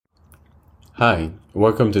Hi,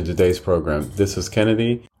 welcome to today's program. This is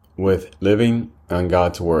Kennedy with Living on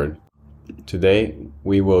God's Word. Today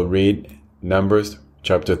we will read Numbers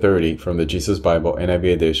chapter 30 from the Jesus Bible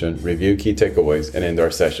NIV edition, review key takeaways, and end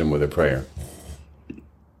our session with a prayer.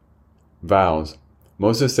 Vows.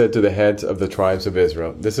 Moses said to the heads of the tribes of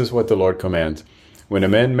Israel, "This is what the Lord commands. When a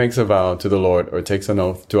man makes a vow to the Lord or takes an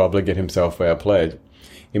oath to obligate himself by a pledge,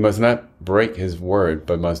 he must not break his word,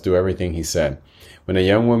 but must do everything he said. When a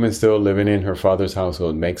young woman still living in her father's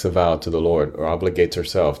household makes a vow to the Lord or obligates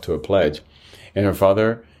herself to a pledge, and her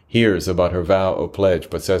father hears about her vow or pledge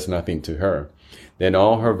but says nothing to her, then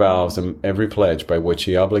all her vows and every pledge by which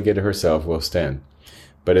she obligated herself will stand.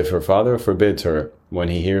 But if her father forbids her when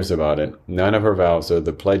he hears about it, none of her vows or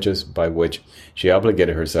the pledges by which she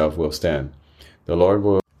obligated herself will stand. The Lord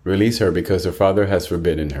will release her because her father has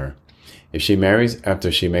forbidden her. If she marries after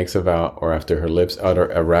she makes a vow or after her lips utter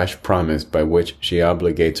a rash promise by which she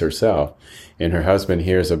obligates herself, and her husband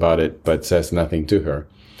hears about it but says nothing to her,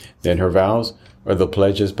 then her vows or the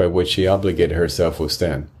pledges by which she obligated herself will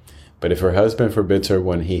stand. But if her husband forbids her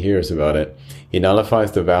when he hears about it, he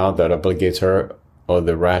nullifies the vow that obligates her or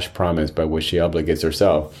the rash promise by which she obligates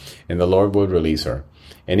herself, and the Lord will release her.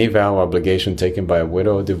 Any vow or obligation taken by a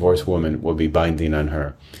widow or divorced woman will be binding on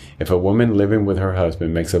her. If a woman living with her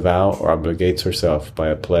husband makes a vow or obligates herself by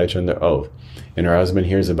a pledge under oath, and her husband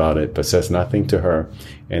hears about it but says nothing to her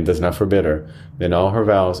and does not forbid her, then all her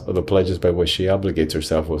vows or the pledges by which she obligates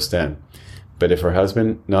herself will stand. But if her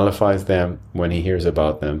husband nullifies them when he hears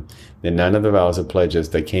about them, then none of the vows or pledges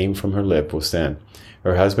that came from her lip will stand.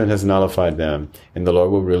 Her husband has nullified them, and the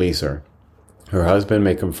Lord will release her. Her husband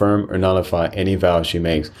may confirm or nullify any vow she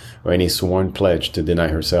makes or any sworn pledge to deny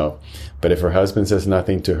herself. But if her husband says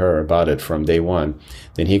nothing to her about it from day one,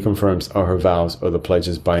 then he confirms all her vows or the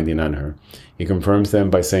pledges binding on her. He confirms them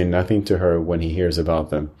by saying nothing to her when he hears about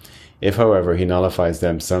them. If, however, he nullifies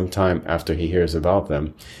them some time after he hears about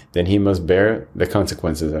them, then he must bear the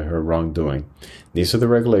consequences of her wrongdoing. These are the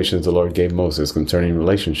regulations the Lord gave Moses concerning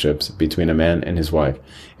relationships between a man and his wife,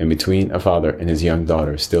 and between a father and his young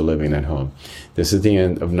daughter still living at home. This is the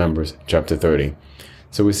end of Numbers chapter 30.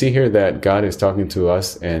 So we see here that God is talking to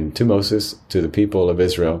us and to Moses, to the people of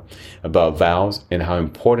Israel, about vows and how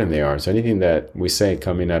important they are. So anything that we say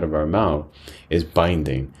coming out of our mouth is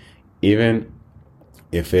binding, even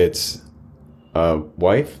if it's a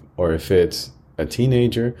wife or if it's a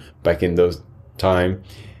teenager. Back in those time,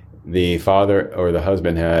 the father or the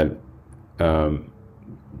husband had an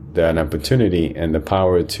opportunity and the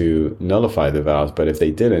power to nullify the vows, but if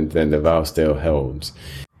they didn't, then the vow still holds.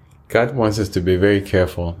 God wants us to be very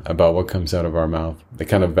careful about what comes out of our mouth, the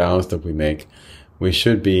kind of vows that we make. We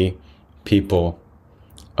should be people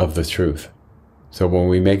of the truth. So when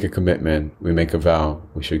we make a commitment, we make a vow,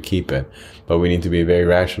 we should keep it. But we need to be very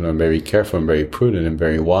rational and very careful and very prudent and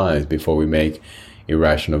very wise before we make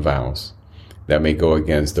irrational vows that may go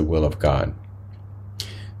against the will of God.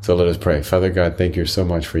 So let us pray. Father God, thank you so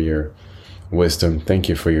much for your wisdom. Thank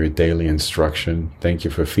you for your daily instruction. Thank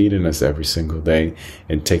you for feeding us every single day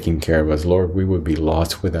and taking care of us. Lord, we would be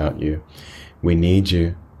lost without you. We need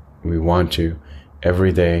you. We want you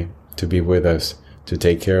every day to be with us, to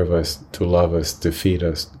take care of us, to love us, to feed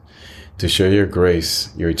us, to show your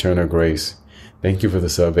grace, your eternal grace. Thank you for the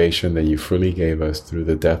salvation that you freely gave us through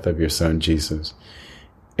the death of your Son, Jesus.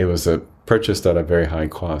 It was purchased at a very high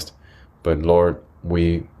cost, but Lord,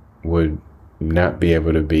 we would not be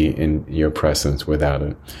able to be in your presence without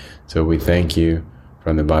it. So we thank you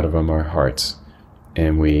from the bottom of our hearts,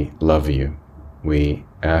 and we love you. We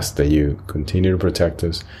ask that you continue to protect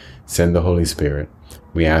us, send the Holy Spirit.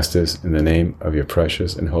 We ask this in the name of your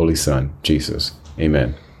precious and holy Son, Jesus.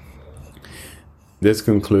 Amen. This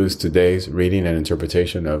concludes today's reading and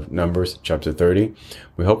interpretation of Numbers chapter 30.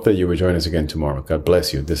 We hope that you will join us again tomorrow. God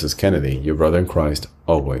bless you. This is Kennedy, your brother in Christ,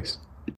 always.